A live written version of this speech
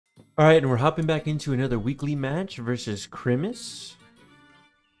Alright, and we're hopping back into another weekly match versus Crimus.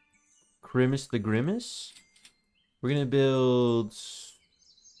 Crimus the Grimace. We're gonna build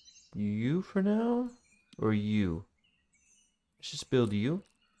you for now? Or you? Let's just build you.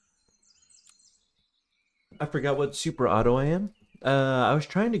 I forgot what super auto I am. I was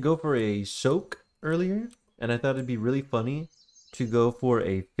trying to go for a soak earlier, and I thought it'd be really funny to go for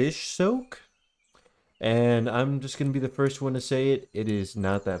a fish soak. And I'm just gonna be the first one to say it. It is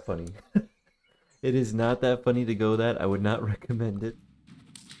not that funny. It is not that funny to go that. I would not recommend it.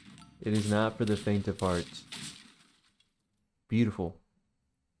 It is not for the faint of heart. Beautiful.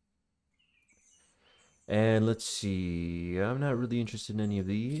 And let's see. I'm not really interested in any of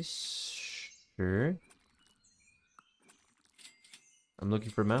these. Sure. I'm looking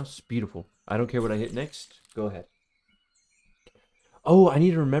for a mouse. Beautiful. I don't care what I hit next. Go ahead. Oh, I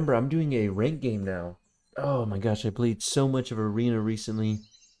need to remember. I'm doing a rank game now. Oh my gosh, I played so much of Arena recently.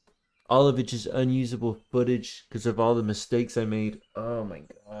 All of it just unusable footage because of all the mistakes I made. Oh my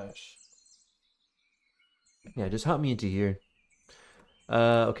gosh. Yeah, just hop me into here.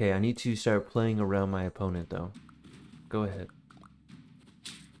 Okay, I need to start playing around my opponent though. Go ahead.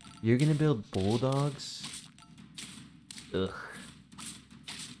 You're gonna build bulldogs? Ugh.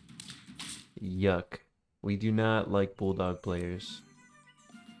 Yuck. We do not like bulldog players.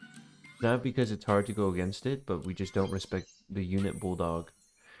 Not because it's hard to go against it, but we just don't respect the unit bulldog.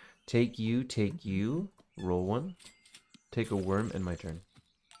 Take you, roll one. Take a worm, and my turn.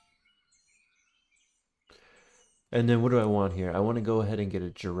 And then what do I want here? I want to go ahead and get a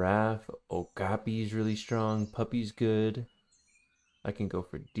giraffe. Okapi's really strong. Puppy's good. I can go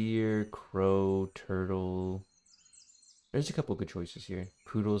for deer, crow, turtle. There's a couple good choices here.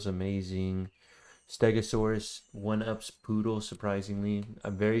 Poodle's amazing. Stegosaurus one-ups Poodle, surprisingly.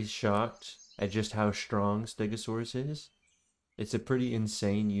 I'm very shocked at just how strong Stegosaurus is. It's a pretty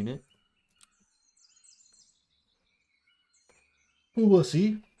insane unit. We'll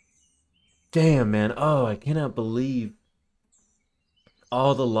see. Damn, man. Oh, I cannot believe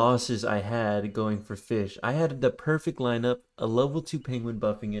all the losses I had going for fish. I had the perfect lineup. A level 2 penguin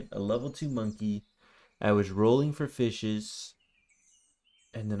buffing it. A level 2 monkey. I was rolling for fishes.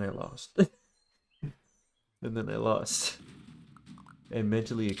 And then I lost. And then I lost. And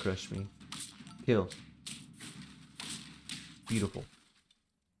mentally it crushed me. Kill. Beautiful.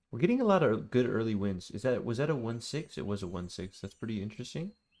 We're getting a lot of good early wins. Was that a 1-6? It was a 1-6. That's pretty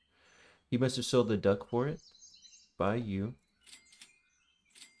interesting. He must have sold the duck for it. By you.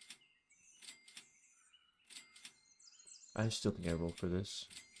 I still think I roll for this.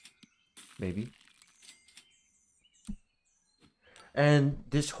 Maybe. And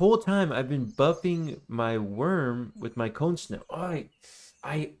this whole time I've been buffing my worm with my cone snail. Oh,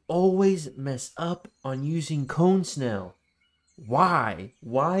 I always mess up on using cone snail. Why?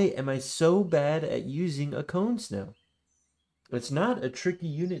 Why am I so bad at using a cone snail? It's not a tricky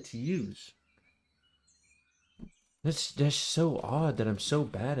unit to use. That's so odd that I'm so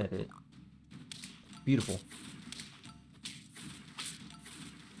bad at it. Beautiful.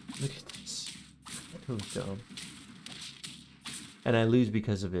 Look at this. So dumb. And I lose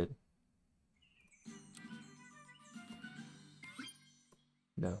because of it.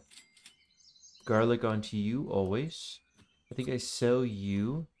 No. Garlic onto you, always. I think I sell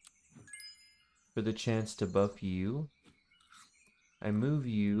you for the chance to buff you. I move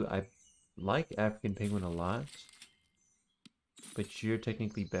you. I like African penguin a lot. But you're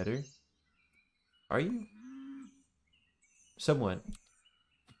technically better. Are you? Somewhat.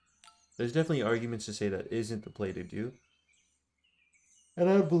 There's definitely arguments to say that isn't the play to do. And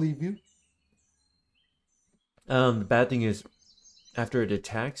I believe you. The bad thing is, after it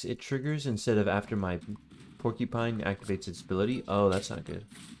attacks, it triggers instead of after my porcupine activates its ability. Oh, that's not good.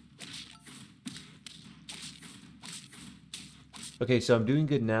 Okay, so I'm doing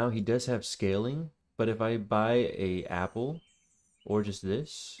good now. He does have scaling, but if I buy a apple, or just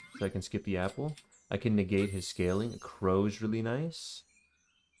this, so I can skip the apple, I can negate his scaling. Crow's really nice.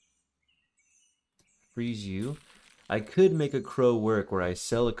 Freeze you. I could make a crow work where I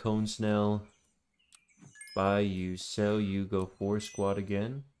sell a cone snail, buy you, sell you, go 4 squad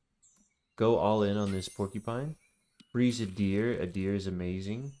again. Go all in on this porcupine. Freeze a deer. A deer is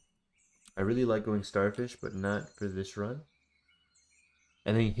amazing. I really like going starfish, but not for this run.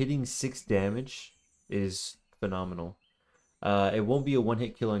 And then hitting 6 damage is phenomenal. It won't be a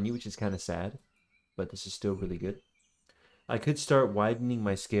one-hit kill on you, which is kind of sad, but this is still really good. I could start widening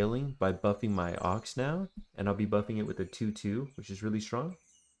my scaling by buffing my ox now, and I'll be buffing it with a 2-2, which is really strong.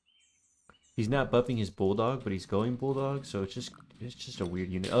 He's not buffing his bulldog, but he's going bulldog, so it's just a weird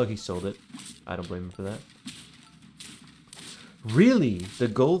unit. Oh, he sold it. I don't blame him for that. Really? The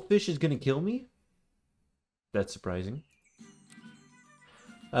goldfish is gonna kill me? That's surprising.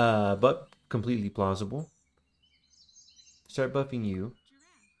 But completely plausible. Start buffing you.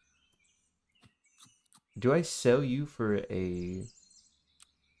 Do I sell you for a...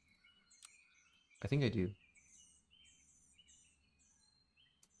 I think I do.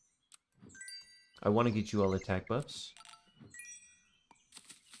 I want to get you all attack buffs.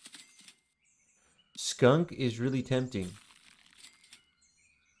 Skunk is really tempting.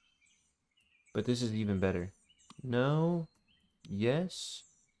 But this is even better. No. Yes.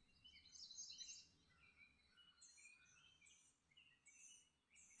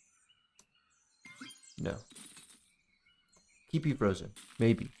 No. Keep you frozen.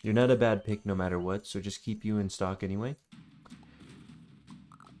 Maybe. You're not a bad pick no matter what, so just keep you in stock anyway.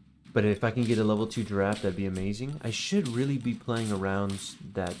 But if I can get a level 2 giraffe, that'd be amazing. I should really be playing around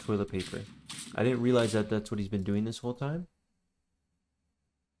that toilet paper. I didn't realize that that's what he's been doing this whole time.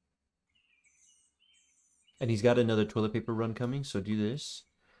 And he's got another toilet paper run coming, so do this.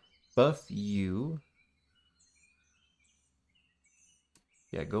 Buff you.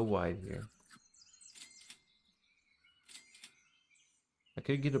 Yeah, go wide here. I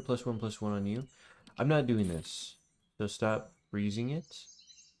could get a +1/+1 on you. I'm not doing this. So stop freezing it.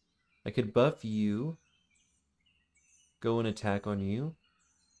 I could buff you. Go and attack on you.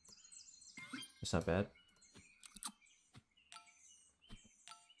 That's not bad.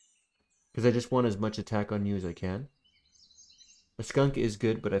 Because I just want as much attack on you as I can. A skunk is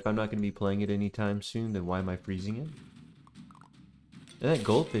good, but if I'm not going to be playing it anytime soon, then why am I freezing it? And that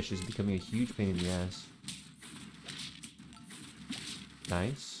goldfish is becoming a huge pain in the ass.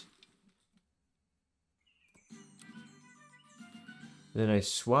 Nice. Then I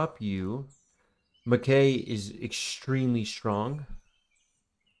swap you. McKay is extremely strong.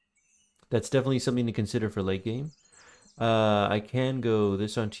 That's definitely something to consider for late game. I can go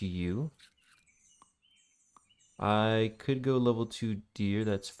this onto you. I could go level 2 deer,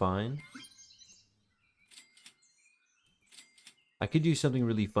 that's fine. I could do something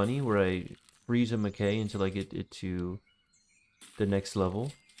really funny where I freeze a McKay until I get it to the next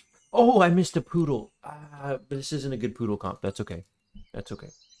level. Oh, I missed a poodle. But this isn't a good poodle comp. That's okay. That's okay.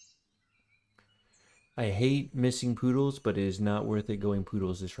 I hate missing poodles, but it is not worth it going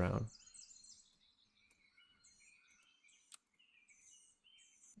poodles this round.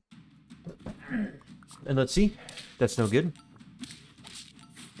 And let's see. That's no good.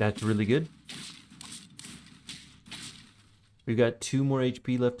 That's really good. We've got 2 more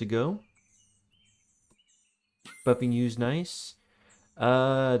HP left to go. Buffing you is nice.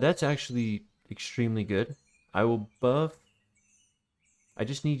 That's actually extremely good. I will buff. I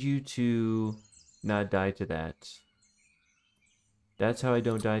just need you to not die to that. That's how I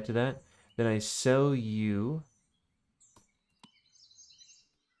don't die to that. Then I sell you.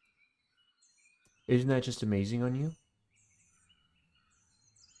 Isn't that just amazing on you?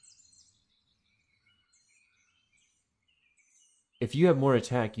 If you have more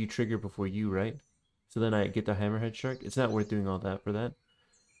attack, you trigger before you, right? So then I get the hammerhead shark. It's not worth doing all that for that.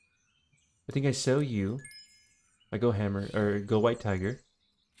 I think I sell you. I go hammer, or go white tiger.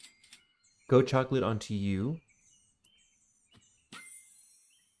 Go chocolate onto you.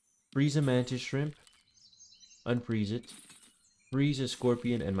 Freeze a mantis shrimp. Unfreeze it. Freeze a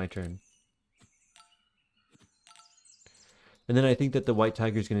scorpion, and my turn. And then I think that the white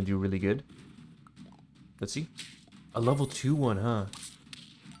tiger is going to do really good. Let's see. A level 2 one, huh?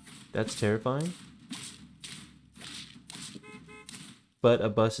 That's terrifying. But a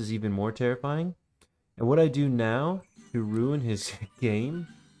bus is even more terrifying. And what I do now to ruin his game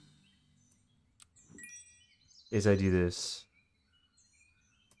is I do this.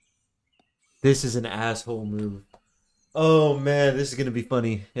 This is an asshole move. Oh man, this is going to be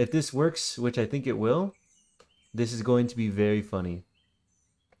funny. If this works, which I think it will, this is going to be very funny.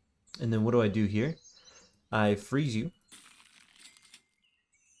 And then what do I do here? I freeze you.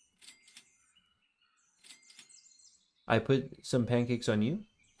 I put some pancakes on you.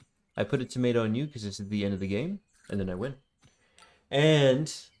 I put a tomato on you because this is the end of the game. And then I win.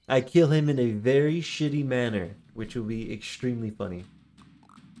 And I kill him in a very shitty manner, which will be extremely funny.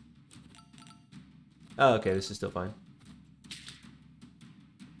 Oh, okay, this is still fine.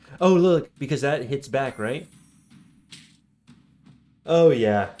 Oh, look, because that hits back, right? Oh,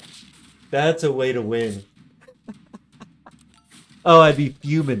 yeah. That's a way to win. Oh, I'd be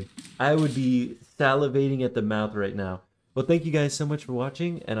fuming. I would be salivating at the mouth right now. Well, thank you guys so much for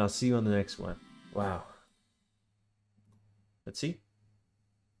watching, and I'll see you on the next one. Wow. Let's see.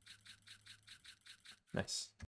 Nice.